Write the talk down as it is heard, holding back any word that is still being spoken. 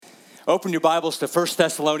Open your Bibles to 1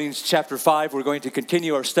 Thessalonians chapter 5. We're going to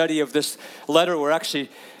continue our study of this letter. We're actually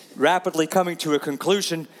rapidly coming to a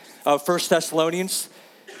conclusion of 1 Thessalonians.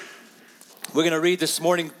 We're going to read this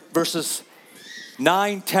morning verses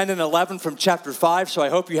 9, 10, and 11 from chapter 5. So I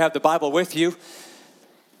hope you have the Bible with you.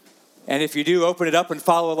 And if you do, open it up and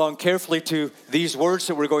follow along carefully to these words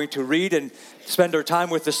that we're going to read and spend our time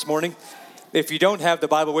with this morning. If you don't have the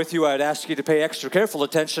Bible with you, I'd ask you to pay extra careful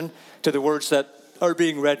attention to the words that are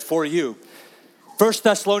being read for you. 1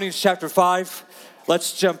 Thessalonians chapter 5,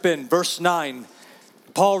 let's jump in. Verse 9,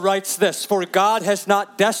 Paul writes this, "For God has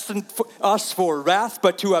not destined us for wrath,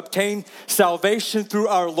 but to obtain salvation through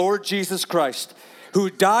our Lord Jesus Christ,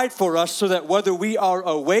 who died for us so that whether we are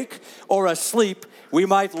awake or asleep, we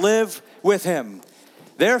might live with him.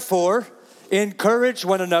 Therefore, encourage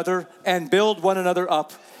one another and build one another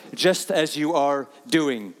up, just as you are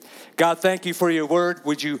doing." God, thank you for your word.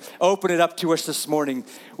 Would you open it up to us this morning?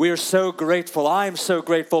 We are so grateful. I am so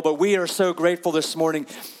grateful, but we are so grateful this morning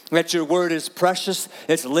that your word is precious,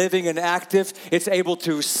 it's living and active, it's able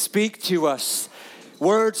to speak to us.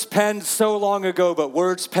 Words penned so long ago, but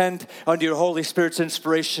words penned under your Holy Spirit's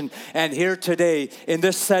inspiration. And here today, in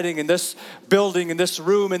this setting, in this building, in this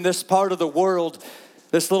room, in this part of the world,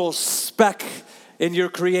 this little speck in your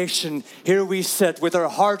creation, here we sit with our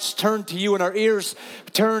hearts turned to you and our ears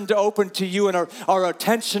turned open to you and our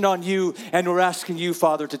attention on you. And we're asking you,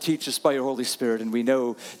 Father, to teach us by your Holy Spirit. And we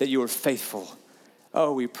know that you are faithful.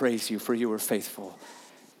 Oh, we praise you for you are faithful.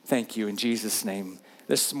 Thank you in Jesus' name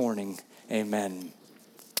this morning. Amen.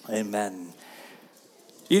 Amen.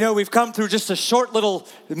 You know, we've come through just a short little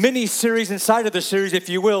mini-series inside of the series, if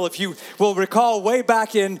you will. If you will recall way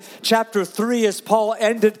back in chapter 3 as Paul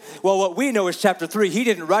ended, well, what we know is chapter 3. He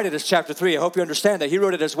didn't write it as chapter 3. I hope you understand that. He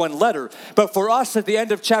wrote it as one letter. But for us at the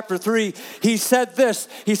end of chapter 3, he said this.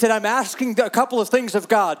 He said, I'm asking a couple of things of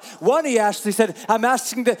God. One, he said, I'm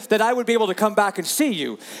asking that I would be able to come back and see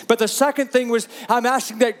you. But the second thing was, I'm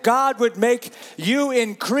asking that God would make you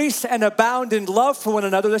increase and abound in love for one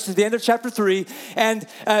another. This is the end of chapter 3. And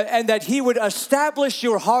that he would establish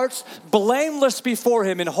your hearts blameless before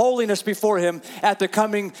him, in holiness before him at the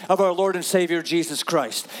coming of our Lord and Savior Jesus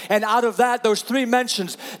Christ. And out of that, those three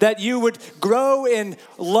mentions, that you would grow in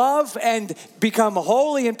love and become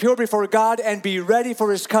holy and pure before God and be ready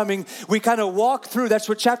for his coming. We kind of walk through, that's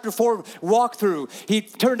what chapter 4 walked through. He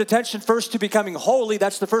turned attention first to becoming holy,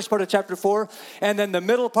 that's the first part of chapter 4, and then the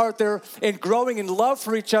middle part there in growing in love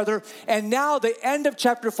for each other. And now the end of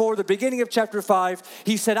chapter 4, the beginning of chapter 5,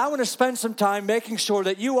 he said, I want to spend some time making sure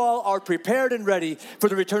that you all are prepared and ready for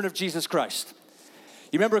the return of Jesus Christ.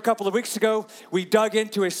 You remember a couple of weeks ago, we dug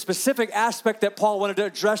into a specific aspect that Paul wanted to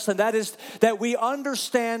address, and that is that we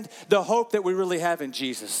understand the hope that we really have in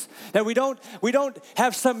Jesus. That we don't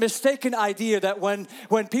have some mistaken idea that when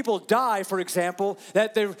people die, for example,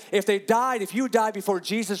 that if you die before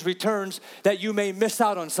Jesus returns, that you may miss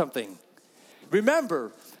out on something.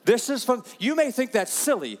 Remember, you may think that's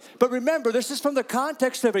silly, but remember, this is from the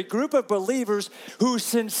context of a group of believers who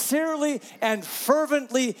sincerely and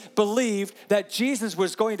fervently believed that Jesus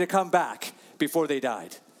was going to come back before they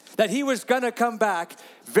died. That he was going to come back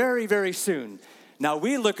very, very soon. Now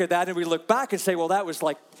we look at that and we look back and say, well, that was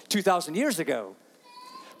like 2,000 years ago.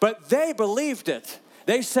 But they believed it.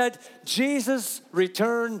 They said, Jesus'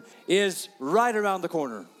 return is right around the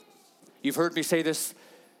corner. You've heard me say this.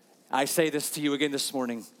 I say this to you again this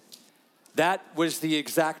morning. That was the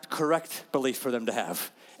exact correct belief for them to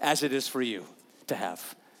have, as it is for you to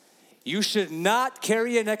have. You should not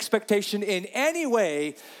carry an expectation in any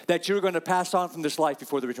way that you're going to pass on from this life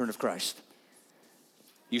before the return of Christ.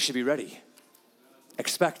 You should be ready,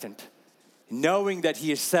 expectant, knowing that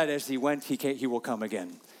he has said as he went, he will come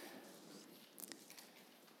again.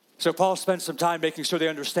 So Paul spent some time making sure they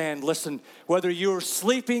understand, listen, whether you're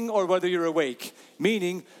sleeping or whether you're awake,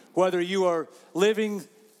 meaning whether you are living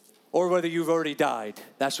or whether you've already died.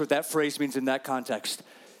 That's what that phrase means in that context.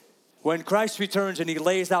 When Christ returns and he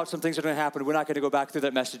lays out some things that are going to happen, we're not going to go back through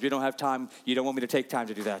that message. We don't have time. You don't want me to take time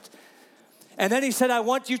to do that. And then he said, I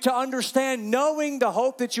want you to understand, knowing the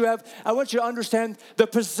hope that you have, I want you to understand the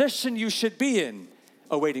position you should be in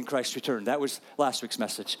awaiting Christ's return. That was last week's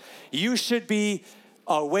message. You should be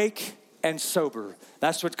awake and sober.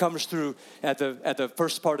 That's what comes through at the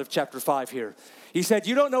first part of chapter 5 here. He said,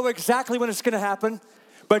 you don't know exactly when it's going to happen,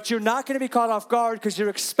 but you're not going to be caught off guard because you're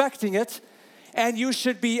expecting it, and you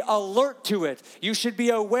should be alert to it. You should be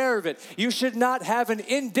aware of it. You should not have an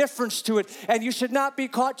indifference to it, and you should not be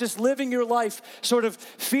caught just living your life, sort of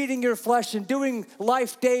feeding your flesh and doing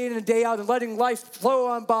life day in and day out and letting life flow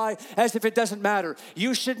on by as if it doesn't matter.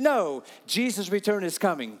 You should know Jesus' return is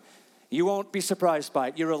coming. You won't be surprised by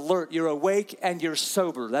it. You're alert, you're awake, and you're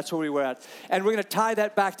sober. That's where we were at. And we're going to tie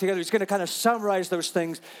that back together. He's going to kind of summarize those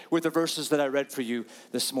things with the verses that I read for you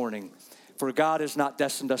this morning. For God has not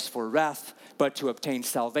destined us for wrath, but to obtain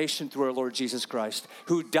salvation through our Lord Jesus Christ,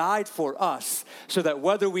 who died for us, so that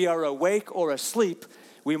whether we are awake or asleep,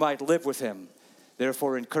 we might live with him.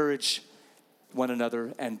 Therefore, encourage one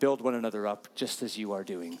another and build one another up, just as you are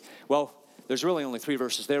doing. Well, there's really only 3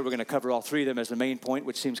 verses there. We're going to cover all 3 of them as the main point,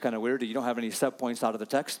 which seems kind of weird. You don't have any subpoints out of the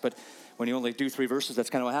text, but when you only do 3 verses, that's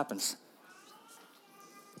kind of what happens.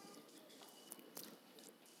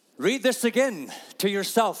 Read this again to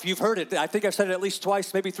yourself. You've heard it. I think I've said it at least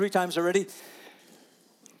twice, maybe 3 times already.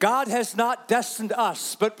 God has not destined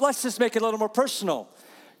us, but let's just make it a little more personal.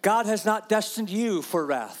 God has not destined you for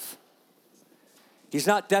wrath. He's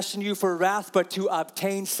not destined you for wrath, but to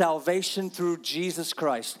obtain salvation through Jesus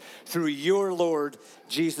Christ, through your Lord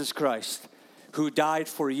Jesus Christ, who died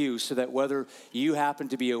for you, so that whether you happen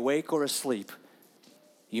to be awake or asleep,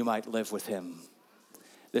 you might live with him.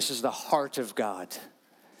 This is the heart of God.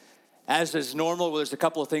 As is normal, there's a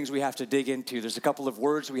couple of things we have to dig into. There's a couple of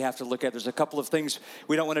words we have to look at. There's a couple of things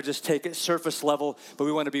we don't want to just take at surface level, but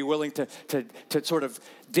we want to be willing to sort of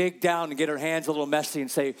dig down and get our hands a little messy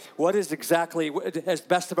and say, what is exactly, as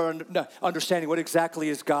best of our understanding, what exactly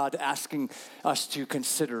is God asking us to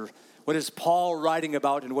consider? What is Paul writing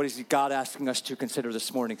about, and what is God asking us to consider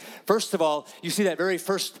this morning? First of all, you see that very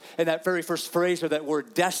first phrase, or that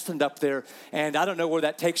word destined up there, and I don't know where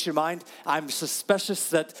that takes your mind. I'm suspicious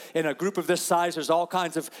that in a group of this size, there's all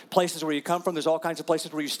kinds of places where you come from. There's all kinds of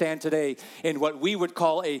places where you stand today in what we would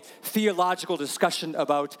call a theological discussion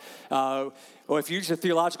about, or if you use the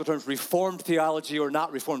theological terms, Reformed theology or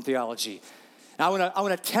not Reformed theology. I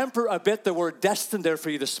want to temper a bit the word destined there for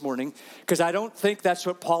you this morning, because I don't think that's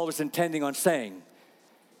what Paul was intending on saying.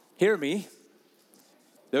 Hear me.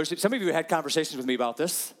 Some of you had conversations with me about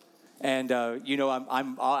this, and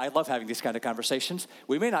I love having these kind of conversations.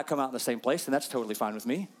 We may not come out in the same place, and that's totally fine with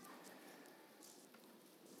me.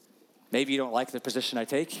 Maybe you don't like the position I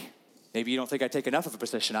take. Maybe you don't think I take enough of a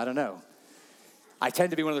position. I don't know. I tend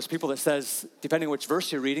to be one of those people that says, depending on which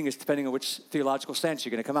verse you're reading is depending on which theological stance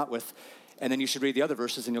you're going to come out with. And then you should read the other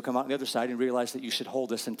verses, and you'll come out on the other side and realize that you should hold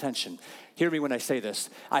this in tension. Hear me when I say this.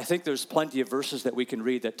 I think there's plenty of verses that we can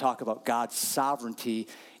read that talk about God's sovereignty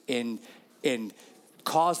in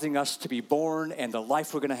causing us to be born, and the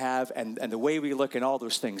life we're going to have, and the way we look, and all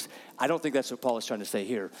those things. I don't think that's what Paul is trying to say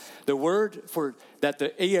here. The word for that the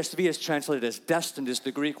ESV is translated as destined is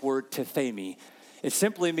the Greek word tethemi. It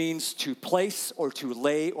simply means to place or to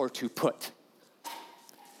lay or to put.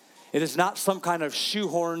 It is not some kind of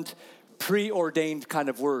shoehorned, preordained kind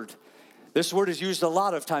of word. This word is used a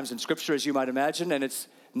lot of times in Scripture, as you might imagine, and it's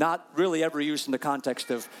not really ever used in the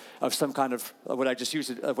context of some kind of what I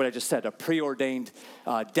just said, a preordained,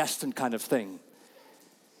 destined kind of thing.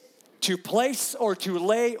 To place or to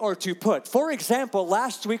lay or to put. For example,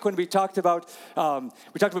 last week when we talked about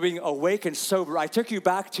being awake and sober, I took you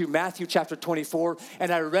back to Matthew chapter 24,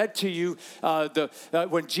 and I read to you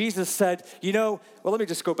when Jesus said, let me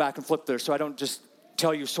just go back and flip there so I don't just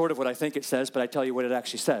tell you sort of what I think it says, but I tell you what it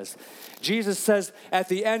actually says. Jesus says at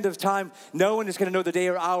the end of time, no one is going to know the day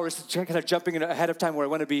or hour. It's kind of jumping ahead of time where I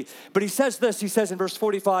want to be. But he says this, he says in verse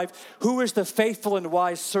 45, who is the faithful and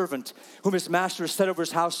wise servant whom his master has set over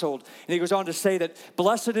his household? And he goes on to say that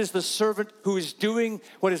blessed is the servant who is doing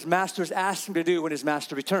what his master is asking him to do when his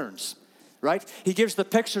master returns. Right? He gives the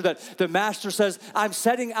picture that the master says, I'm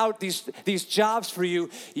setting out these jobs for you.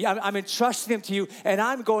 I'm entrusting them to you, and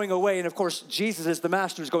I'm going away. And of course, Jesus is the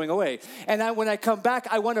master who's going away. And when I come back,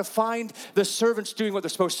 I want to find the servants doing what they're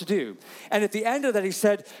supposed to do. And at the end of that, he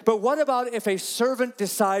said, but what about if a servant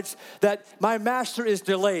decides that my master is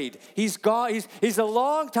delayed? He's gone. He's a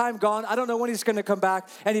long time gone. I don't know when he's going to come back.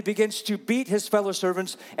 And he begins to beat his fellow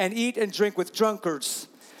servants and eat and drink with drunkards.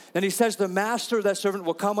 Then he says the master of that servant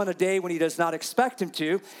will come on a day when he does not expect him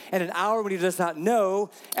to, and an hour when he does not know.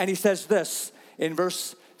 And he says this in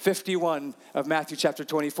verse 51 of Matthew chapter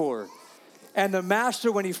 24. And the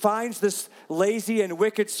master, when he finds this lazy and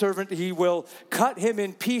wicked servant, he will cut him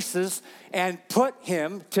in pieces and put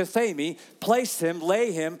him, tethemi, place him,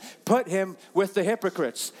 lay him, put him with the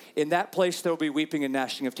hypocrites. In that place there will be weeping and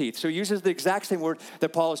gnashing of teeth. So he uses the exact same word that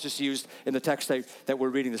Paul has just used in the text that we're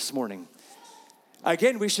reading this morning.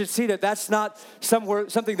 Again, we should see that that's not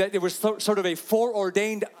something that it was sort of a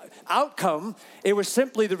foreordained outcome. It was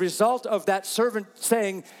simply the result of that servant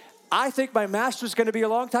saying, I think my master's going to be a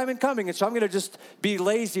long time in coming, and so I'm going to just be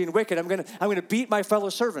lazy and wicked. I'm going to beat my fellow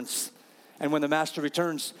servants. And when the master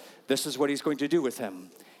returns, this is what he's going to do with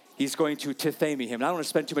him. He's going to tithemi him. And I don't want to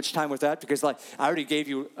spend too much time with that because I already gave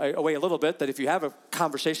you away a little bit that if you have a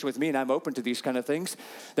conversation with me, and I'm open to these kind of things,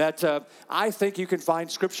 that I think you can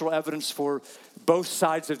find scriptural evidence for both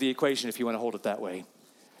sides of the equation if you want to hold it that way.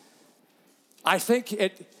 I think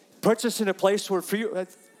it puts us in a place where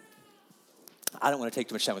I don't want to take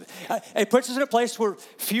too much time with it. It puts us in a place where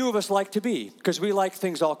few of us like to be because we like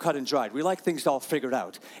things all cut and dried. We like things all figured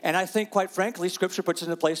out. And I think, quite frankly, Scripture puts us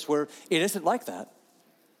in a place where it isn't like that.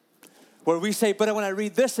 Where we say, but when I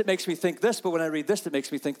read this, it makes me think this, but when I read this, it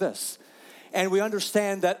makes me think this. And we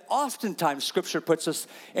understand that oftentimes Scripture puts us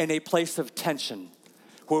in a place of tension,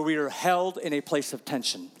 where we are held in a place of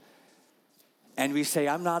tension. And we say,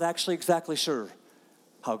 I'm not actually exactly sure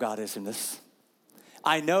how God is in this.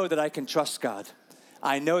 I know that I can trust God.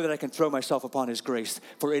 I know that I can throw myself upon His grace,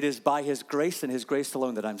 for it is by His grace and His grace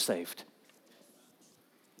alone that I'm saved.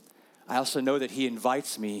 I also know that He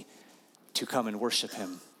invites me to come and worship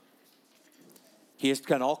Him. He has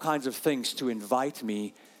done all kinds of things to invite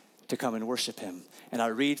me to come and worship Him. And I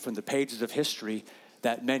read from the pages of history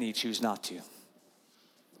that many choose not to.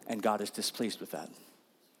 And God is displeased with that.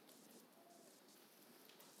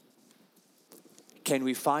 Can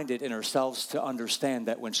we find it in ourselves to understand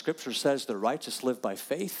that when Scripture says the righteous live by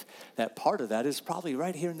faith, that part of that is probably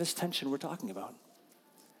right here in this tension we're talking about?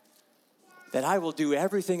 That I will do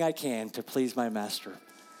everything I can to please my master.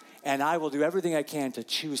 And I will do everything I can to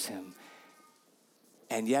choose Him.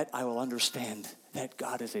 And yet I will understand that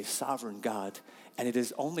God is a sovereign God. And it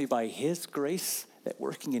is only by His grace that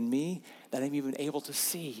working in me that I'm even able to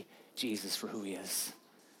see Jesus for who He is.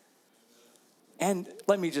 And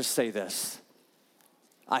let me just say this.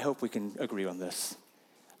 I hope we can agree on this.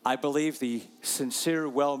 I believe the sincere,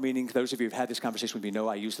 well-meaning, those of you who have had this conversation with me know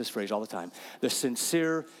I use this phrase all the time. The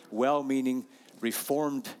sincere, well-meaning,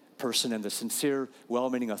 reformed person and the sincere,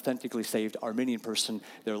 well-meaning, authentically saved Arminian person,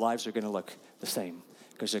 their lives are going to look the same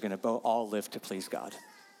because they're going to all live to please God.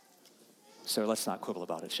 So let's not quibble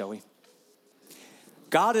about it, shall we?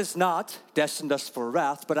 God has not destined us for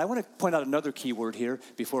wrath, but I want to point out another key word here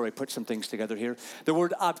before I put some things together here. The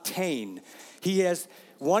word obtain. He has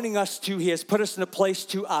put us in a place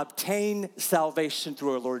to obtain salvation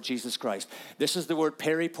through our Lord Jesus Christ. This is the word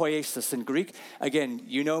peripoiesis in Greek. Again,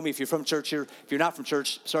 you know me if you're from church here. If you're not from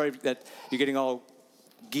church, sorry that you're getting all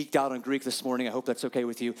geeked out on Greek this morning. I hope that's okay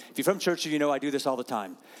with you. If you're from church, you know I do this all the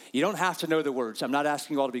time. You don't have to know the words. I'm not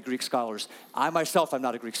asking you all to be Greek scholars. I myself, I'm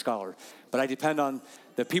not a Greek scholar, but I depend on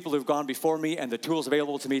the people who've gone before me and the tools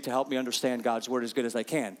available to me to help me understand God's word as good as I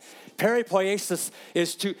can. Peripoiesis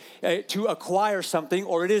is to acquire something,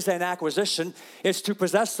 or it is an acquisition. It's to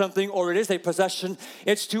possess something, or it is a possession.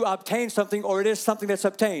 It's to obtain something, or it is something that's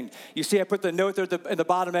obtained. You see, I put the note there in the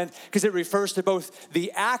bottom end because it refers to both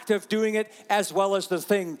the act of doing it as well as the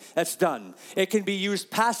thing that's done. It can be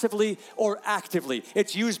used passively or actively.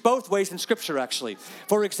 It's used both ways in Scripture, actually.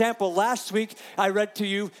 For example, last week I read to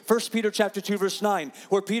you 1 Peter chapter 2, verse 9,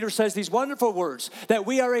 where Peter says these wonderful words, that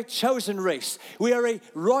we are a chosen race. We are a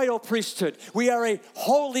royal priesthood. We are a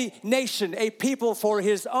holy nation, a people for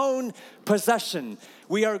His own possession.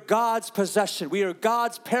 We are God's possession. We are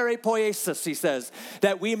God's peripoiesis, he says,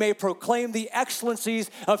 that we may proclaim the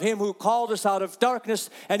excellencies of Him who called us out of darkness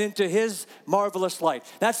and into His marvelous light.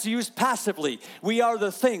 That's used passively. We are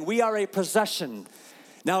the thing. We are a possession.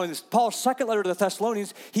 Now, in Paul's second letter to the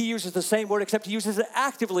Thessalonians, he uses the same word, except he uses it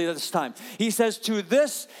actively this time. He says, to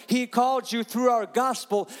this He called you through our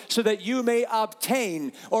gospel so that you may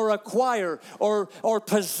obtain or acquire or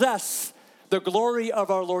possess the glory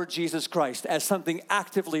of our Lord Jesus Christ as something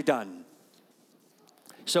actively done.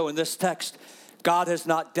 So in this text, God has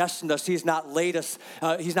not destined us. He's not laid us.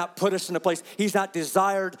 He's not put us in a place. He's not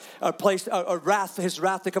desired a place, His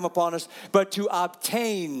wrath to come upon us, but to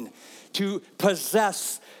obtain, to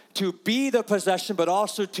possess, to be the possession, but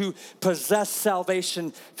also to possess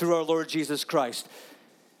salvation through our Lord Jesus Christ.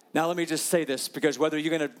 Now, let me just say this, because whether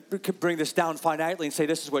you're going to bring this down finitely and say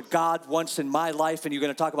this is what God wants in my life, and you're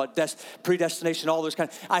going to talk about predestination, all those kind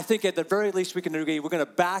of, I think at the very least we can agree we're going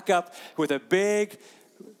to back up with a big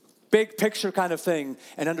picture kind of thing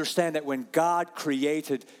and understand that when God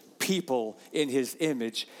created people in His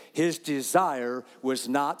image, His desire was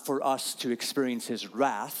not for us to experience His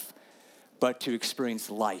wrath, but to experience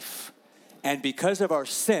life. And because of our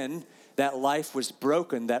sin, that life was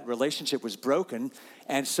broken, that relationship was broken,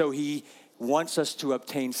 and so He wants us to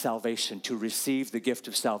obtain salvation, to receive the gift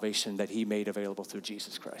of salvation that He made available through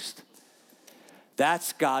Jesus Christ.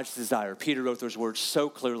 That's God's desire. Peter wrote those words so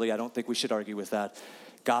clearly, I don't think we should argue with that.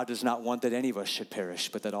 God does not want that any of us should perish,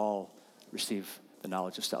 but that all receive the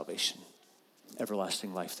knowledge of salvation,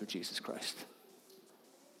 everlasting life through Jesus Christ.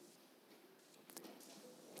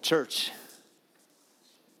 Church,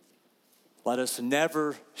 let us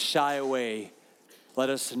never shy away. Let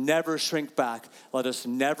us never shrink back. Let us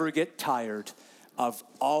never get tired of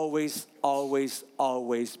always, always,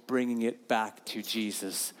 always bringing it back to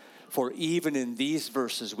Jesus. For even in these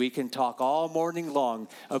verses, we can talk all morning long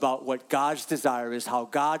about what God's desire is, how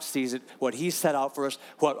God sees it, what he set out for us,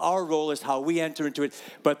 what our role is, how we enter into it.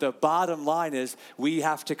 But the bottom line is we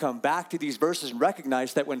have to come back to these verses and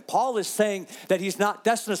recognize that when Paul is saying that he's not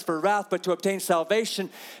destined us for wrath, but to obtain salvation,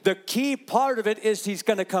 the key part of it is he's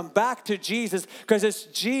going to come back to Jesus, because it's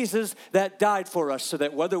Jesus that died for us, so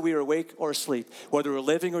that whether we are awake or asleep, whether we're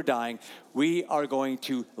living or dying, we are going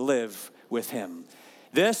to live with him.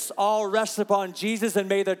 This all rests upon Jesus, and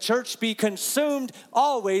may the church be consumed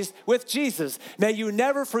always with Jesus. May you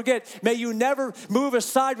never forget. May you never move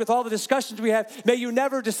aside with all the discussions we have. May you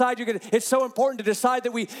never decide it's so important to decide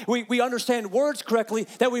that we understand words correctly,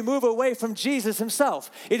 that we move away from Jesus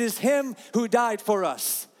himself. It is him who died for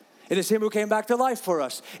us. It is him who came back to life for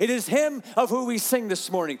us. It is him of who we sing this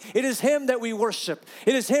morning. It is him that we worship.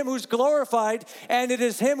 It is him who's glorified, and it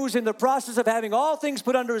is him who's in the process of having all things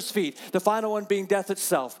put under his feet, the final one being death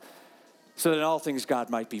itself, so that in all things God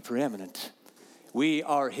might be preeminent. We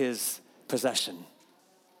are his possession.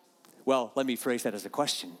 Well, let me phrase that as a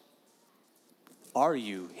question. Are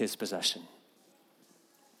you his possession?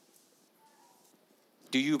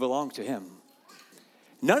 Do you belong to him?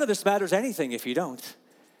 None of this matters anything if you don't.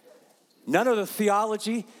 None of the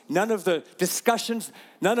theology, none of the discussions,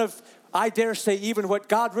 none of, I dare say, even what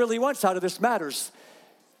God really wants out of this matters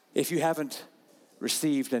if you haven't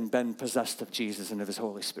received and been possessed of Jesus and of his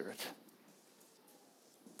Holy Spirit.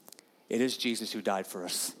 It is Jesus who died for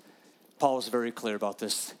us. Paul is very clear about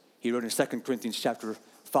this. He wrote in 2 Corinthians chapter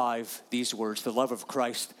 5 these words: the love of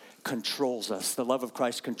Christ controls us. The love of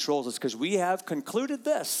Christ controls us because we have concluded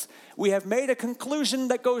this. We have made a conclusion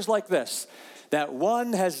that goes like this: that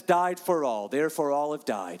one has died for all, therefore all have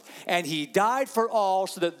died. And he died for all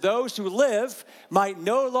so that those who live might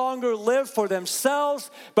no longer live for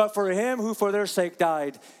themselves, but for him who for their sake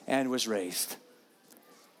died and was raised.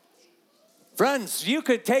 Friends, you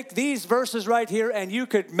could take these verses right here and you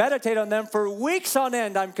could meditate on them for weeks on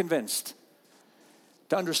end, I'm convinced,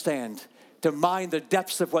 to understand, to mine the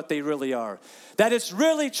depths of what they really are. That it's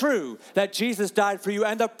really true that Jesus died for you.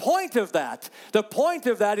 And the point of that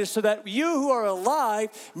is so that you who are alive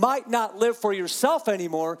might not live for yourself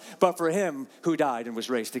anymore, but for him who died and was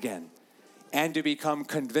raised again. And to become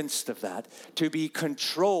convinced of that, to be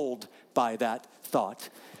controlled by that thought.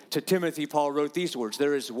 To Timothy, Paul wrote these words: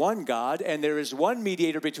 there is one God and there is one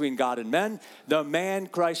mediator between God and men, the man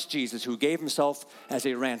Christ Jesus, who gave himself as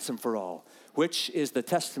a ransom for all, which is the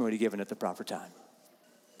testimony given at the proper time.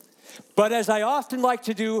 But as I often like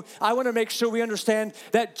to do, I want to make sure we understand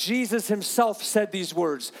that Jesus himself said these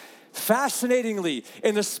words. Fascinatingly,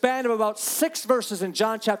 in the span of about 6 verses in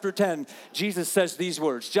John chapter 10, Jesus says these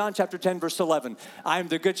words. John chapter 10, verse 11, I am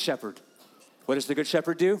the good shepherd. What does the good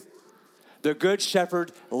shepherd do? The good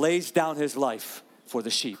shepherd lays down his life for the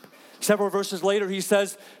sheep. Several verses later, he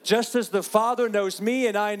says, just as the Father knows me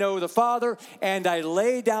and I know the Father, and I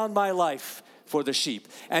lay down my life for the sheep.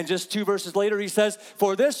 And just 2 verses later, he says,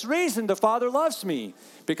 for this reason the Father loves me,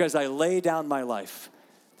 because I lay down my life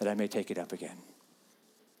that I may take it up again.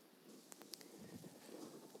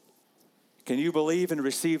 Can you believe and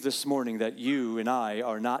receive this morning that you and I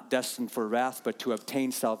are not destined for wrath, but to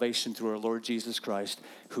obtain salvation through our Lord Jesus Christ,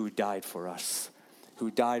 who died for us? Who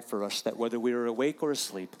died for us, that whether we are awake or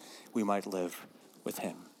asleep, we might live with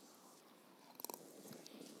him.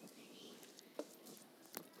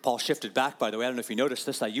 Paul shifted back, by the way. I don't know if you noticed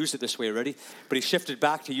this. I used it this way already. But he shifted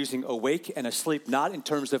back to using awake and asleep, not in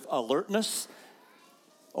terms of alertness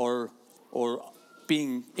or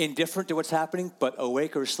being indifferent to what's happening, but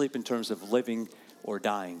awake or asleep in terms of living or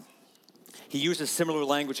dying. He uses similar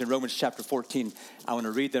language in Romans chapter 14. I want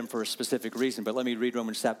to read them for a specific reason, but let me read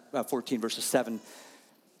Romans 14, verses 7,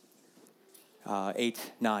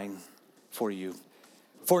 8, 9 for you.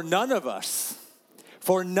 For none of us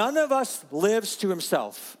lives to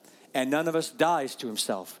himself, and none of us dies to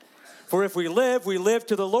himself. For if we live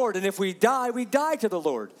to the Lord, and if we die to the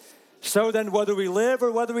Lord. So then, whether we live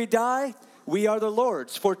or whether we die, we are the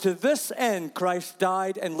Lord's. For to this end Christ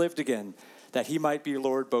died and lived again, that he might be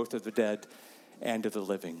Lord both of the dead and of the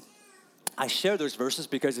living. I share those verses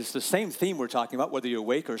because it's the same theme we're talking about, whether you're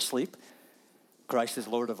awake or asleep. Christ is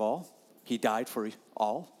Lord of all. He died for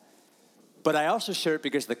all. But I also share it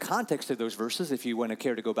because the context of those verses, if you want to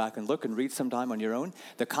care to go back and look and read sometime on your own,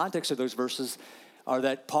 the context of those verses are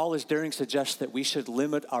that Paul is daring to suggest that we should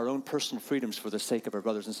limit our own personal freedoms for the sake of our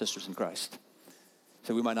brothers and sisters in Christ,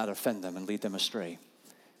 so we might not offend them and lead them astray.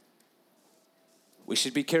 we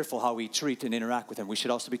should be careful how we treat and interact with him. We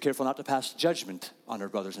should also be careful not to pass judgment on our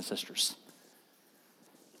brothers and sisters.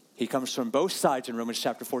 He comes from both sides in Romans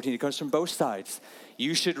chapter 14. He comes from both sides.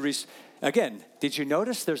 You should, again, did you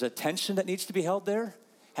notice there's a tension that needs to be held there?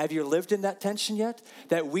 Have you lived in that tension yet?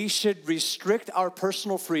 That we should restrict our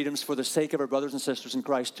personal freedoms for the sake of our brothers and sisters in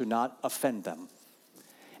Christ to not offend them.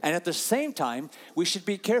 And at the same time, we should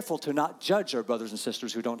be careful to not judge our brothers and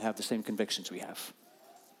sisters who don't have the same convictions we have.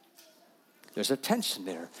 There's a tension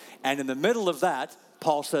there. And in the middle of that,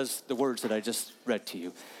 Paul says the words that I just read to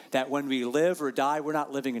you, that when we live or die, we're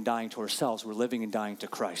not living and dying to ourselves. We're living and dying to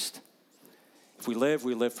Christ. If we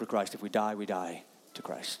live for Christ. If we die to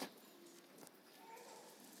Christ.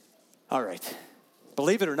 All right.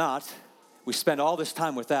 Believe it or not, we spend all this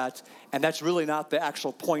time with that, and that's really not the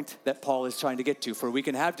actual point that Paul is trying to get to. For we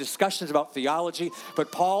can have discussions about theology,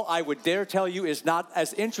 but Paul, I would dare tell you, is not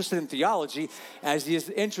as interested in theology as he is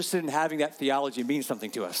interested in having that theology mean something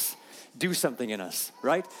to us, do something in us,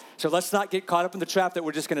 right? So let's not get caught up in the trap that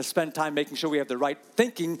we're just going to spend time making sure we have the right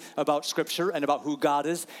thinking about Scripture and about who God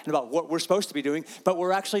is and about what we're supposed to be doing, but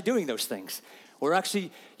we're actually doing those things. We're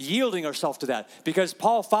actually yielding ourselves to that, because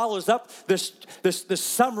Paul follows up this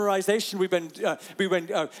summarization. We've been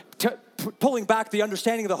pulling back the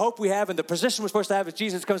understanding of the hope we have and the position we're supposed to have as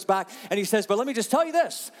Jesus comes back, and he says, but let me just tell you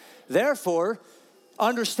this. Therefore,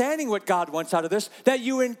 understanding what God wants out of this, that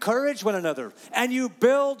you encourage one another and you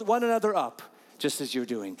build one another up, just as you're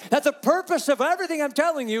doing. That the purpose of everything I'm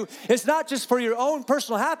telling you is not just for your own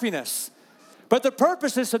personal happiness, but the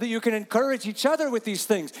purpose is so that you can encourage each other with these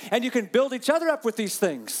things and you can build each other up with these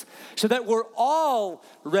things so that we're all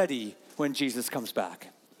ready when Jesus comes back.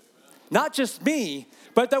 Not just me,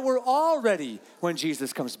 but that we're all ready when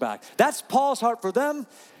Jesus comes back. That's Paul's heart for them.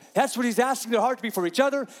 That's what he's asking their heart to be for each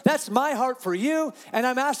other. That's my heart for you, and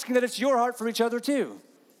I'm asking that it's your heart for each other too.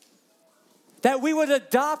 That we would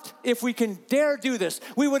adopt, if we can dare do this,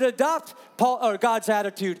 we would adopt God's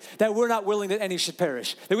attitude that we're not willing that any should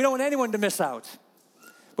perish, that we don't want anyone to miss out,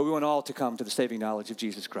 but we want all to come to the saving knowledge of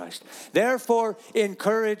Jesus Christ. Therefore,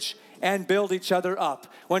 encourage and build each other up.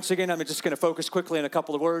 Once again, I'm just going to focus quickly on a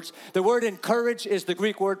couple of words. The word encourage is the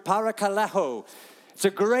Greek word parakaleho. It's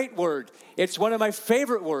a great word. It's one of my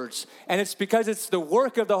favorite words, and it's because it's the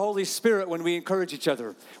work of the Holy Spirit when we encourage each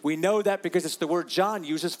other. We know that because it's the word John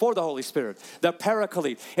uses for the Holy Spirit, the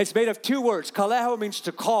paraclete. It's made of two words. Kaleho means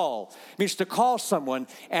to call someone,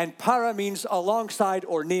 and para means alongside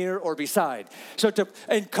or near or beside. So to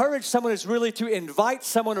encourage someone is really to invite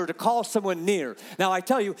someone or to call someone near. Now I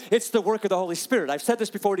tell you, it's the work of the Holy Spirit. I've said this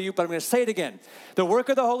before to you, but I'm going to say it again. The work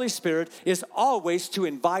of the Holy Spirit is always to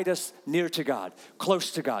invite us near to God,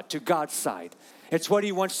 close to God, to God's side. It's what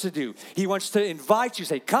he wants to do. He wants to invite you,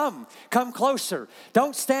 say, come closer.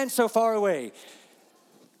 Don't stand so far away.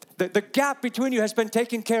 The gap between you has been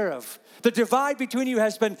taken care of. The divide between you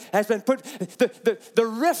has been put, the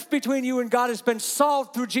rift between you and God has been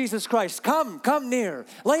solved through Jesus Christ. Come near.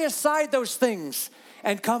 Lay aside those things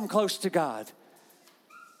and come close to God.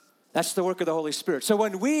 That's the work of the Holy Spirit. So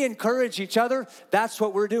when we encourage each other, that's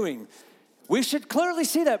what we're doing. We should clearly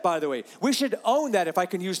see that, by the way. We should own that, if I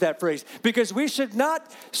can use that phrase, because we should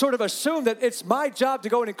not sort of assume that it's my job to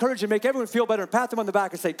go and encourage and make everyone feel better and pat them on the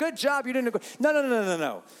back and say, good job, you didn't.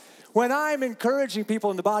 No. When I'm encouraging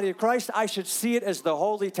people in the body of Christ, I should see it as the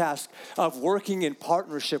holy task of working in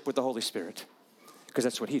partnership with the Holy Spirit, because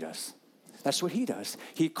that's what he does. That's what he does.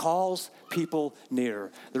 He calls people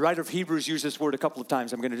near. The writer of Hebrews used this word a couple of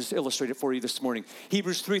times. I'm going to just illustrate it for you this morning.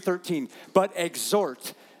 Hebrews 3:13, but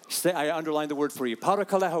exhort. I underlined the word for you.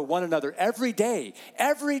 Parakaleho one another every day,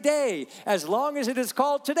 as long as it is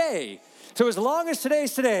called today. So as long as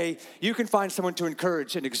today's today, you can find someone to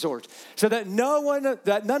encourage and exhort. So that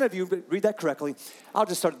none of you, read that correctly. I'll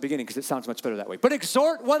just start at the beginning because it sounds much better that way. But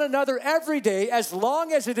exhort one another every day, as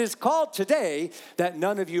long as it is called today, that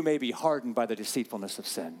none of you may be hardened by the deceitfulness of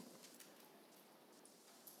sin.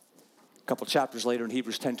 A couple chapters later in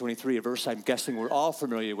Hebrews 10:23, a verse I'm guessing we're all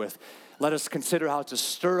familiar with. Let us consider how to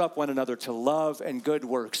stir up one another to love and good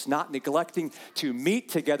works, not neglecting to meet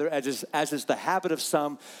together as is the habit of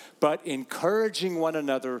some, but encouraging one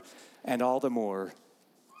another, and all the more,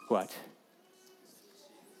 what?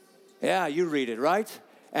 Yeah, you read it, right?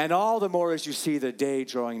 And all the more as you see the day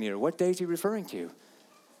drawing near. What day is he referring to?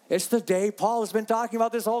 It's the day Paul has been talking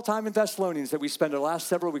about this whole time in Thessalonians that we spent the last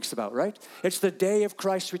several weeks about, right? It's the day of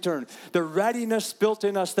Christ's return. The readiness built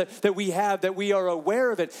in us that we have, that we are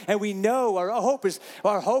aware of it. And we know our hope is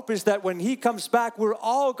that when he comes back, we're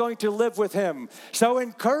all going to live with him. So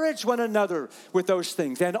encourage one another with those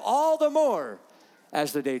things. And all the more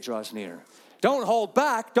as the day draws near. Don't hold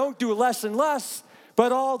back. Don't do less and less.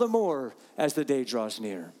 but all the more as the day draws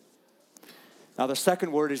near. Now, the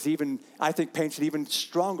second word is I think paints an even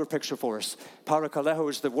stronger picture for us. Parakaleho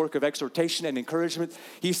is the work of exhortation and encouragement.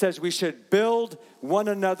 He says we should build one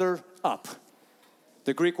another up.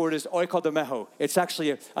 The Greek word is oikodomeho. It's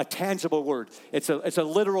actually a tangible word. It's a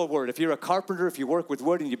literal word. If you're a carpenter, if you work with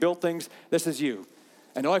wood and you build things, this is you.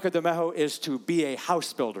 And oikodomeho is to be a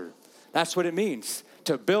house builder. That's what it means,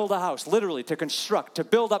 to build a house, literally, to construct, to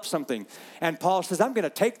build up something. And Paul says, I'm going to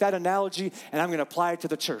take that analogy and I'm going to apply it to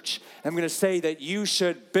the church. I'm going to say that you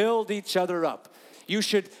should build each other up. You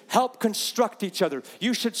should help construct each other.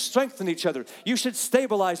 You should strengthen each other. You should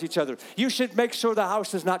stabilize each other. You should make sure the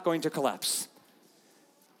house is not going to collapse.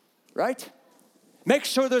 Right? Make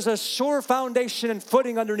sure there's a sure foundation and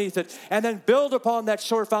footing underneath it, and then build upon that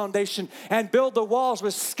sure foundation and build the walls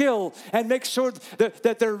with skill and make sure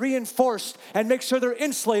that they're reinforced and make sure they're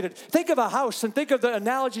insulated. Think of a house and think of the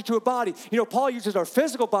analogy to a body. You know, Paul uses our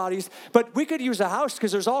physical bodies, but we could use a house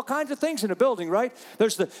because there's all kinds of things in a building, right?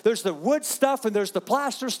 There's the wood stuff and there's the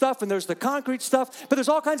plaster stuff and there's the concrete stuff, but there's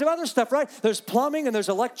all kinds of other stuff, right? There's plumbing and there's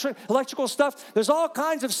electrical stuff. There's all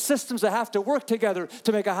kinds of systems that have to work together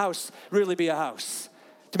to make a house really be a house.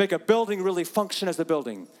 To make a building really function as a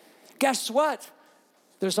building. Guess what?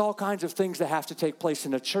 There's all kinds of things that have to take place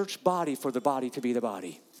in a church body for the body to be the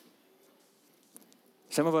body.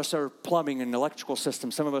 Some of us are plumbing and electrical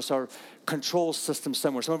systems. Some of us are control systems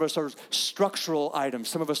somewhere. Some of us are structural items.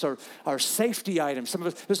 Some of us are safety items. Some of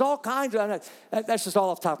us, there's all kinds of, that's just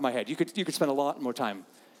all off the top of my head. You could spend a lot more time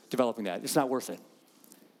developing that. It's not worth it.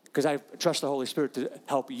 Because I trust the Holy Spirit to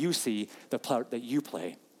help you see the part that you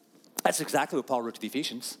play. That's exactly what Paul wrote to the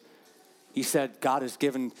Ephesians. He said God has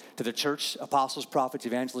given to the church apostles, prophets,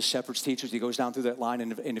 evangelists, shepherds, teachers. He goes down through that line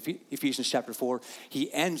in Ephesians chapter 4.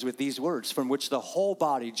 He ends with these words, from which the whole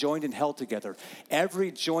body, joined and held together,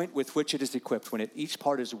 every joint with which it is equipped, when each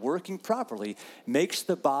part is working properly, makes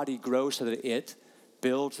the body grow so that it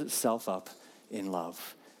builds itself up in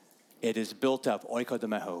love. It is built up,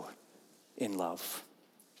 oikodomeho, in love.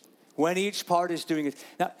 When each part is doing it.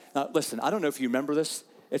 Now, listen, I don't know if you remember this.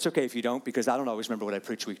 It's okay if you don't, because I don't always remember what I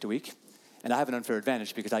preach week to week. And I have an unfair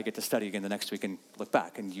advantage because I get to study again the next week and look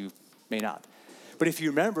back, and you may not. But if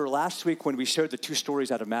you remember last week when we shared the two stories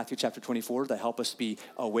out of Matthew chapter 24 that help us be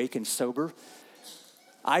awake and sober,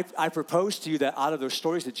 I proposed to you that out of those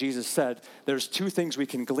stories that Jesus said, there's two things we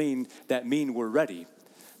can glean that mean we're ready.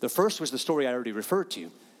 The first was the story I already referred to,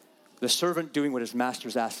 the servant doing what his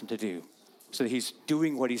master's asked him to do. So that he's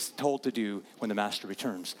doing what he's told to do when the master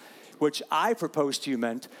returns. Which I proposed to you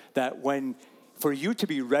meant that for you to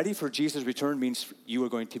be ready for Jesus' return means you're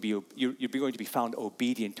going to be found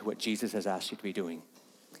obedient to what Jesus has asked you to be doing.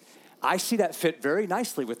 I see that fit very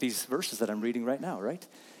nicely with these verses that I'm reading right now, right?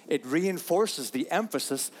 It reinforces the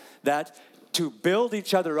emphasis that to build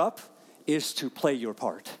each other up is to play your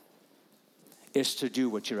part, is to do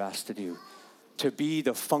what you're asked to do, to be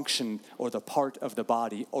the function or the part of the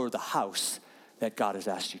body or the house that God has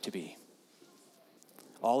asked you to be.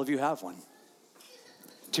 All of you have one.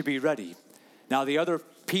 To be ready. Now, the other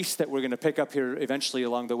piece that we're going to pick up here eventually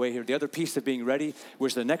along the way here, the other piece of being ready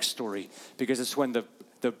was the next story, because it's when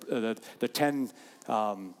the 10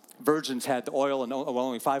 virgins had the oil, and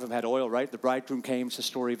only 5 of them had oil, right? The bridegroom came, it's the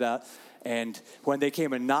story of that. And when they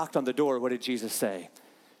came and knocked on the door, what did Jesus say?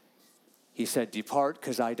 He said, depart,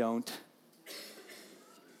 because I don't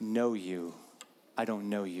know you. I don't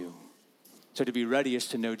know you. So to be ready is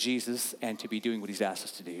to know Jesus and to be doing what he's asked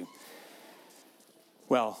us to do.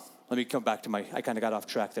 Well, let me come back to I kind of got off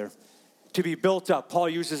track there. To be built up, Paul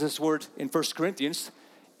uses this word in 1 Corinthians,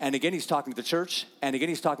 and again he's talking to the church, and again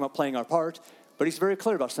he's talking about playing our part, but he's very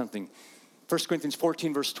clear about something. 1 Corinthians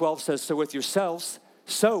 14 verse 12 says, so with yourselves,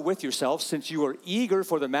 since you are eager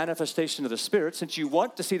for the manifestation of the Spirit, since you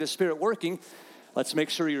want to see the Spirit working, let's make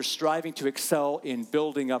sure you're striving to excel in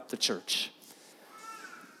building up the church.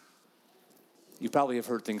 You probably have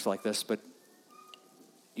heard things like this, but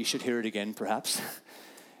you should hear it again, perhaps.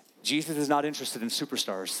 Jesus is not interested in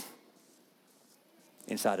superstars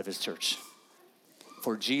inside of his church.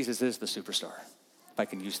 For Jesus is the superstar, if I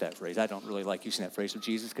can use that phrase. I don't really like using that phrase with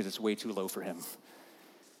Jesus because it's way too low for him.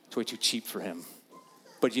 It's way too cheap for him.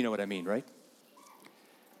 But you know what I mean, right?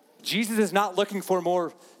 Jesus is not looking for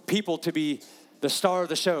more people to be the star of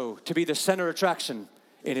the show, to be the center attraction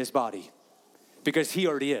in his body, because he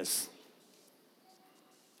already is.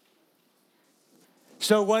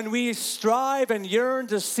 So when we strive and yearn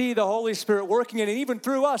to see the Holy Spirit working in and even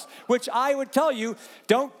through us, which I would tell you,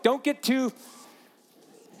 don't get too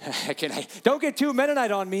Don't get too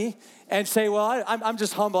Mennonite on me and say, well, I'm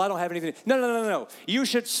just humble. I don't have anything. No. You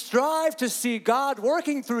should strive to see God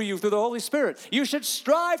working through you through the Holy Spirit. You should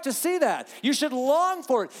strive to see that. You should long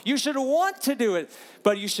for it. You should want to do it.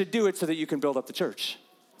 But you should do it so that you can build up the church.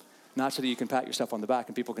 Not so that you can pat yourself on the back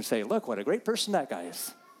and people can say, look, what a great person that guy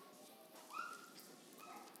is.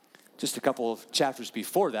 Just a couple of chapters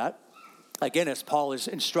before that, again, as Paul is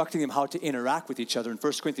instructing them how to interact with each other in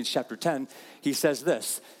 1 Corinthians chapter 10, he says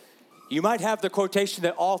this. You might have the quotation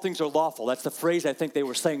that all things are lawful. That's the phrase I think they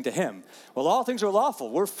were saying to him. Well, all things are lawful.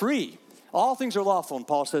 We're free. All things are lawful. And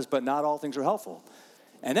Paul says, but not all things are helpful.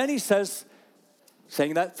 And then he says,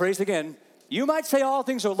 saying that phrase again, you might say all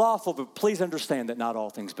things are lawful, but please understand that not all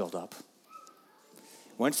things build up.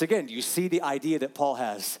 Once again, you see the idea that Paul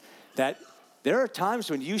has, that there are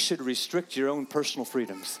times when you should restrict your own personal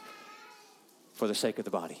freedoms for the sake of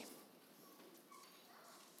the body.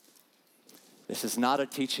 This is not a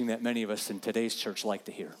teaching that many of us in today's church like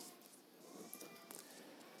to hear.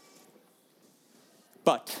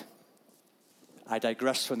 But I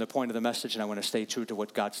digress from the point of the message, and I want to stay true to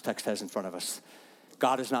what God's text has in front of us.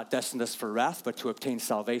 God has not destined us for wrath, but to obtain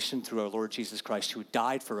salvation through our Lord Jesus Christ, who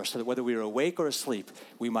died for us, so that whether we are awake or asleep,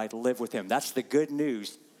 we might live with him. That's the good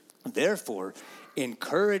news. Therefore,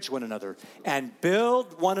 encourage one another and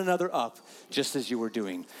build one another up, just as you were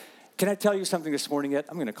doing. Can I tell you something this morning yet?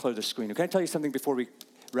 I'm going to clear the screen. Can I tell you something before we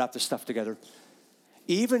wrap this stuff together?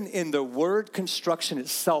 Even in the word construction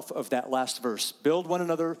itself of that last verse, build one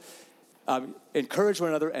another, encourage one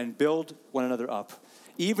another, and build one another up.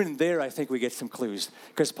 Even there, I think we get some clues,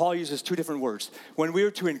 because Paul uses two different words. When we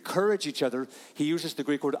are to encourage each other, he uses the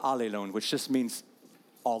Greek word allelon, which just means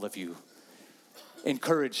all of you.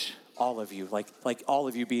 Encourage all of you, like all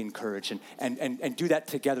of you be encouraged, and do that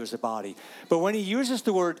together as a body. But when he uses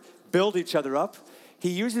the word build each other up, he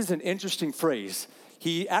uses an interesting phrase.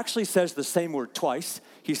 He actually says the same word twice.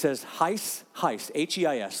 He says heis,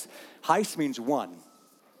 H-E-I-S. Heis means one.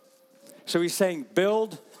 So he's saying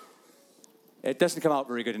build. It doesn't come out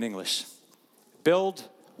very good in English. Build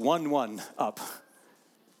one up.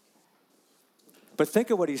 But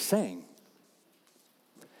think of what he's saying.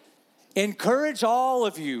 Encourage all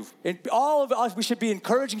of you. All of us, we should be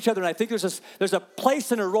encouraging each other. And I think there's a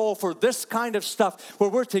place and a role for this kind of stuff where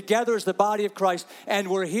we're together as the body of Christ and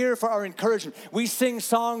we're here for our encouragement. We sing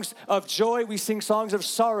songs of joy. We sing songs of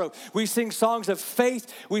sorrow. We sing songs of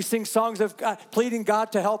faith. We sing songs of pleading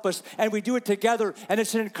God to help us. And we do it together. And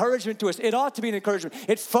it's an encouragement to us. It ought to be an encouragement.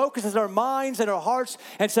 It focuses our minds and our hearts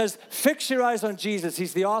and says, fix your eyes on Jesus.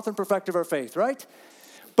 He's the author and perfecter of our faith, right?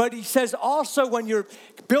 But he says also when you're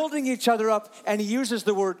building each other up, and he uses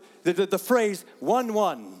the word, the phrase,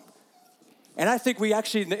 one. And I think we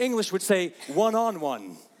actually in the English would say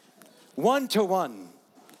one-on-one, one-to-one.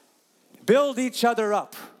 Build each other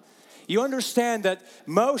up. You understand that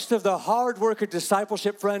most of the hard work of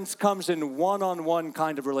discipleship, friends, comes in one-on-one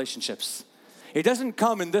kind of relationships. It doesn't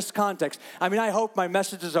come in this context. I mean, I hope my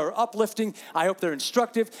messages are uplifting. I hope they're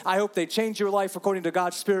instructive. I hope they change your life according to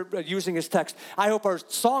God's Spirit using his text. I hope our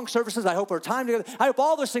song services, I hope our time together, I hope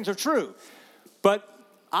all those things are true. But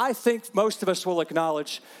I think most of us will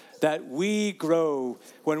acknowledge that we grow.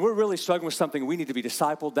 When we're really struggling with something, we need to be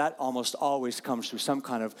discipled. That almost always comes through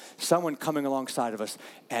someone coming alongside of us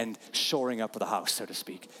and shoring up the house, so to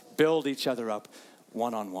speak. Build each other up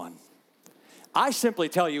one-on-one. I simply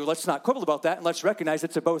tell you, let's not quibble about that, and let's recognize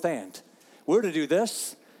it's a both and. We're to do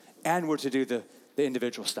this, and we're to do the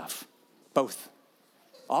individual stuff. Both.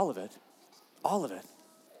 All of it. All of it.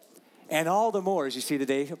 And all the more as you see the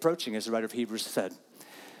day approaching, as the writer of Hebrews said.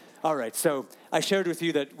 All right, so I shared with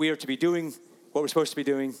you that we are to be doing what we're supposed to be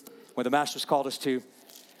doing, what the Master's called us to.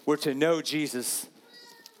 We're to know Jesus.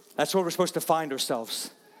 That's where we're supposed to find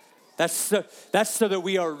ourselves. That's so that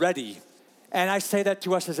we are ready. And I say that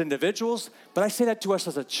to us as individuals, but I say that to us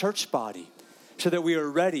as a church body, so that we are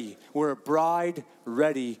ready. We're a bride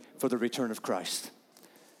ready for the return of Christ.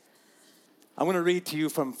 I want to read to you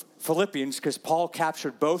from Philippians, because Paul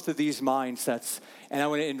captured both of these mindsets, and I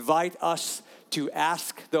want to invite us to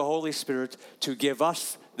ask the Holy Spirit to give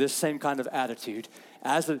us this same kind of attitude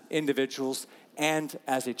as individuals and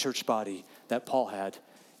as a church body that Paul had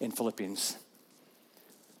in Philippians.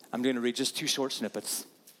 I'm going to read just two short snippets.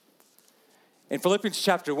 In Philippians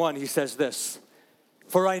chapter 1, he says this,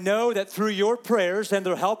 "For I know that through your prayers and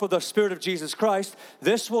the help of the Spirit of Jesus Christ,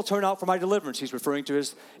 this will turn out for my deliverance." He's referring to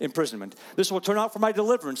his imprisonment. "This will turn out for my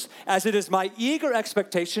deliverance, as it is my eager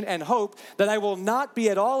expectation and hope that I will not be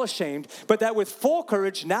at all ashamed, but that with full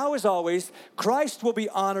courage, now as always, Christ will be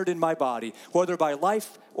honored in my body, whether by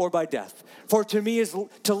life or by death. For to me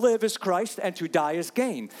to live is Christ, and to die is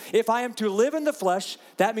gain. If I am to live in the flesh,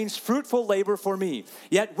 that means fruitful labor for me.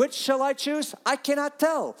 Yet which shall I choose? I cannot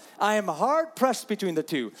tell. I am hard pressed between the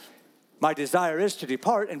two. My desire is to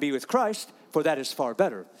depart and be with Christ, for that is far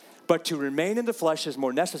better. But to remain in the flesh is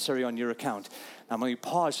more necessary on your account. Now, let me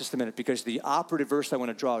pause just a minute, because the operative verse I want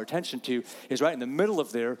to draw our attention to is right in the middle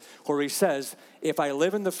of there, where he says, if I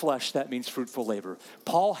live in the flesh, that means fruitful labor.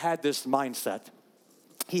 Paul had this mindset.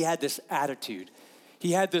 He had this attitude.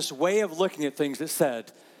 He had this way of looking at things that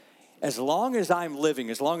said, as long as I'm living,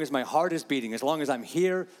 as long as my heart is beating, as long as I'm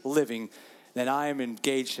here living, then I am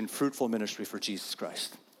engaged in fruitful ministry for Jesus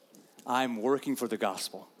Christ. I'm working for the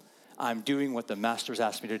gospel. I'm doing what the Master's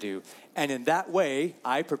asked me to do. And in that way,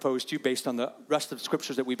 I propose to you, based on the rest of the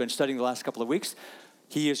scriptures that we've been studying the last couple of weeks,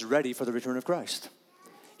 he is ready for the return of Christ.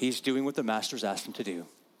 He's doing what the Master's asked him to do.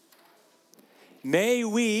 May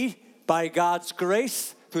we, by God's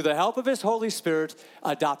grace, through the help of his Holy Spirit,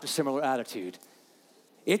 adopt a similar attitude.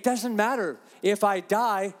 It doesn't matter. If I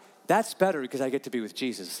die, that's better because I get to be with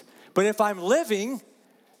Jesus. But if I'm living,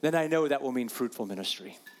 then I know that will mean fruitful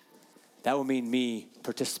ministry. That will mean me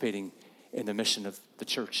participating in the mission of the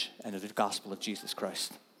church and of the gospel of Jesus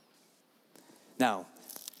Christ. Now,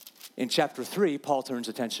 in chapter 3, Paul turns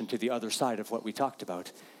attention to the other side of what we talked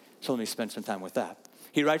about. So let me spend some time with that.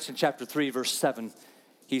 He writes in chapter 3, verse 7,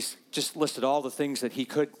 he's just listed all the things that he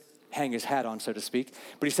could hang his hat on, so to speak.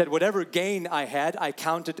 But he said, whatever gain I had, I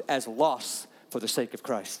counted as loss for the sake of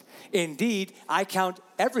Christ. Indeed, I count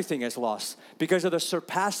everything as loss because of the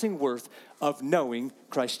surpassing worth of knowing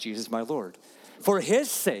Christ Jesus my Lord. For his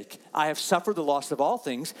sake, I have suffered the loss of all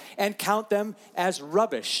things and count them as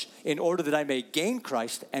rubbish in order that I may gain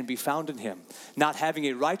Christ and be found in him, not having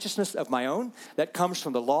a righteousness of my own that comes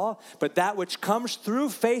from the law, but that which comes through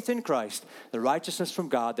faith in Christ, the righteousness from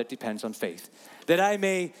God that depends on faith, that I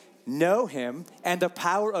may know him and the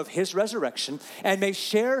power of his resurrection, and may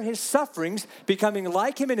share his sufferings, becoming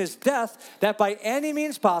like him in his death, that by any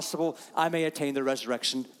means possible I may attain the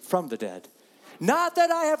resurrection from the dead. Not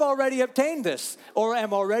that I have already obtained this or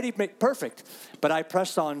am already perfect, but I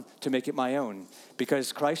press on to make it my own,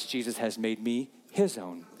 because Christ Jesus has made me his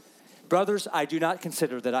own. Brothers, I do not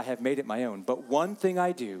consider that I have made it my own, but one thing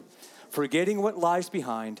I do, forgetting what lies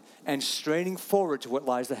behind and straining forward to what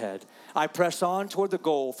lies ahead, I press on toward the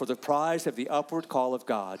goal for the prize of the upward call of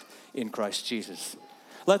God in Christ Jesus.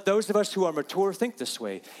 Let those of us who are mature think this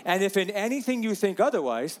way, and if in anything you think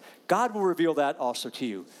otherwise, God will reveal that also to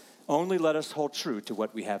you. Only let us hold true to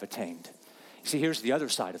what we have attained. See, here's the other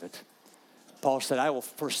side of it. Paul said, I will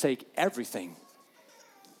forsake everything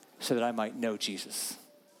so that I might know Jesus.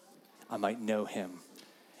 I might know him.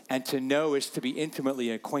 And to know is to be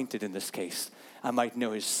intimately acquainted in this case. I might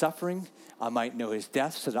know his suffering. I might know his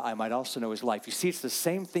death so that I might also know his life. You see, it's the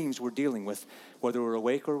same themes we're dealing with, whether we're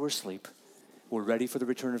awake or we're asleep. We're ready for the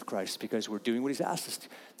return of Christ because we're doing what he's asked us to.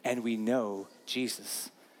 And we know Jesus.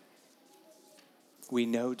 We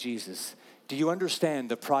know Jesus. Do you understand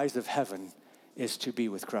the prize of heaven is to be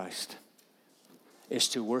with Christ, is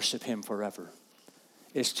to worship him forever,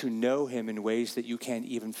 is to know him in ways that you can't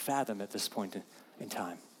even fathom at this point in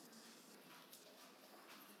time.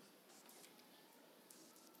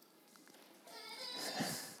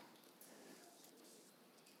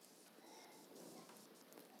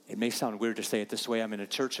 It may sound weird to say it this way. I'm in a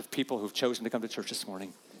church of people who've chosen to come to church this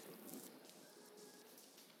morning.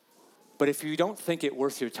 But if you don't think it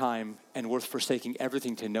worth your time and worth forsaking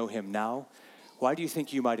everything to know him now, why do you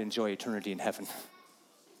think you might enjoy eternity in heaven?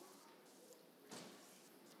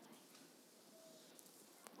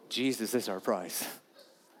 Jesus is our prize.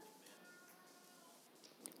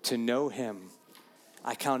 To know him,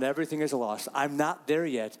 I count everything as a loss. I'm not there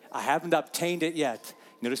yet. I haven't obtained it yet.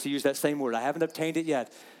 Notice he used that same word. I haven't obtained it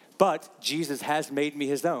yet. But Jesus has made me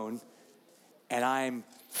his own, and I'm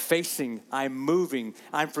moving,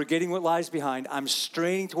 I'm forgetting what lies behind, I'm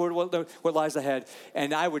straining toward what lies ahead.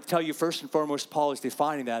 And I would tell you, first and foremost, Paul is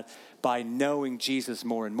defining that by knowing Jesus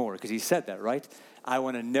more and more, because he said that, right? I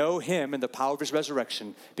want to know him and the power of his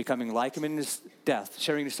resurrection, becoming like him in his death,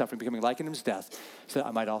 sharing his suffering, becoming like him in his death, so that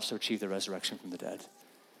I might also achieve the resurrection from the dead.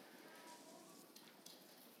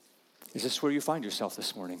 Is this where you find yourself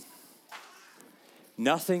this morning?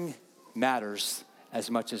 Nothing matters as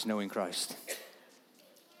much as knowing Christ.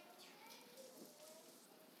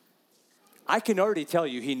 I can already tell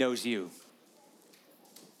you he knows you.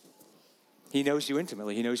 He knows you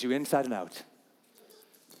intimately. He knows you inside and out.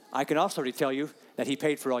 I can also already tell you that he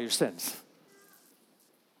paid for all your sins.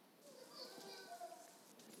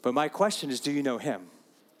 But my question is, do you know him?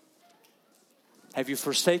 Have you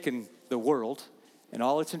forsaken the world and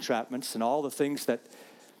all its entrapments and all the things that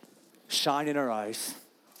shine in our eyes,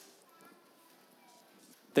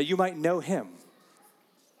 that you might know him.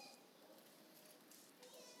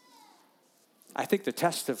 I think the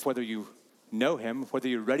test of whether you know him, whether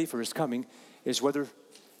you're ready for his coming, is whether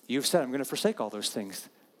you've said, I'm going to forsake all those things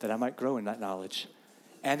that I might grow in that knowledge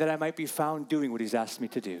and that I might be found doing what he's asked me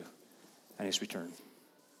to do at his return.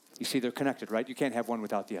 You see, they're connected, right? You can't have one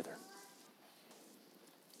without the other.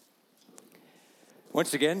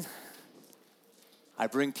 Once again, I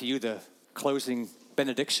bring to you the closing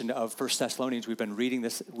benediction of 1 Thessalonians. We've been reading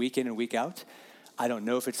this week in and week out. I don't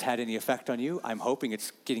know if it's had any effect on you. I'm hoping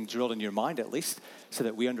it's getting drilled in your mind at least so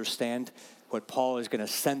that we understand what Paul is going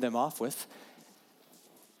to send them off with.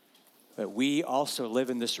 But we also live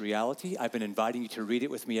in this reality. I've been inviting you to read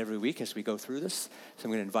it with me every week as we go through this. So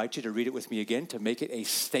I'm going to invite you to read it with me again to make it a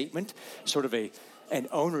statement, sort of an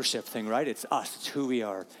ownership thing, right? It's us. It's who we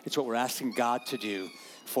are. It's what we're asking God to do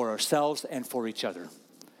for ourselves and for each other.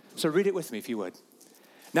 So read it with me if you would.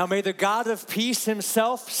 Now may the God of peace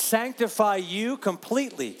himself sanctify you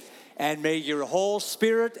completely, and may your whole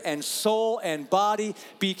spirit and soul and body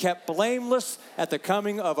be kept blameless at the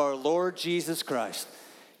coming of our Lord Jesus Christ.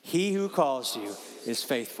 He who calls you is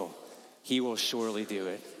faithful. He will surely do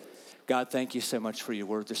it. God, thank you so much for your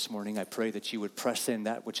word this morning. I pray that you would press in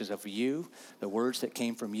that which is of you, the words that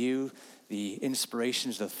came from you, the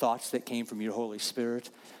inspirations, the thoughts that came from your Holy Spirit,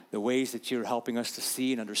 the ways that you're helping us to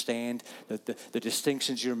see and understand, the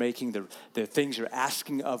distinctions you're making, the things you're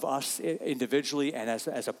asking of us individually and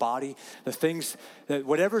as a body, the things, that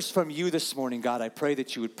whatever's from you this morning, God, I pray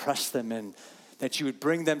that you would press them in, that you would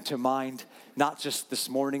bring them to mind, not just this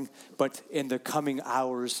morning, but in the coming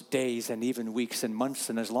hours, days, and even weeks and months,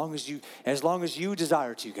 and as long as you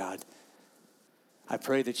desire to, God. I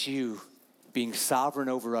pray that you, being sovereign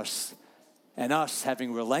over us, and us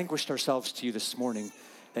having relinquished ourselves to you this morning,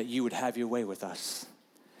 that you would have your way with us.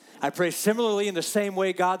 I pray similarly in the same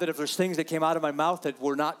way, God, that if there's things that came out of my mouth that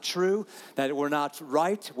were not true, that were not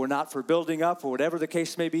right, were not for building up, or whatever the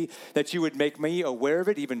case may be, that you would make me aware of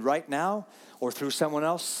it even right now, or through someone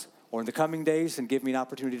else, or in the coming days, and give me an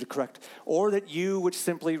opportunity to correct, or that you would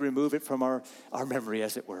simply remove it from our memory,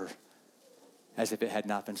 as it were, as if it had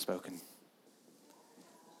not been spoken.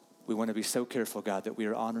 We want to be so careful, God, that we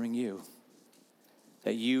are honoring you,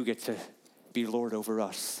 that you get to be Lord over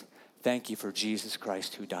us. Thank you for Jesus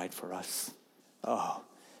Christ who died for us. Oh,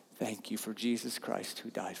 thank you for Jesus Christ who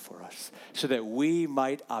died for us, so that we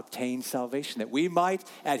might obtain salvation, that we might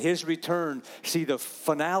at his return see the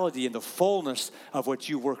finality and the fullness of what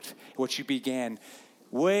you worked, what you began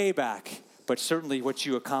way back, but certainly what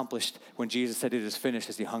you accomplished when Jesus said it is finished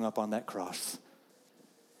as he hung up on that cross.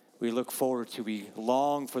 We look forward to, we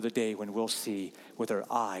long for the day when we'll see with our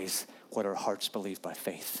eyes what our hearts believe by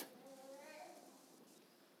faith.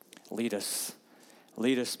 Lead us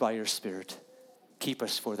by your Spirit. Keep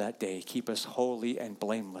us for that day. Keep us holy and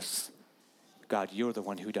blameless. God, you're the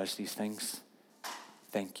one who does these things.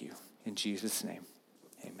 Thank you. In Jesus' name,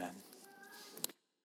 amen.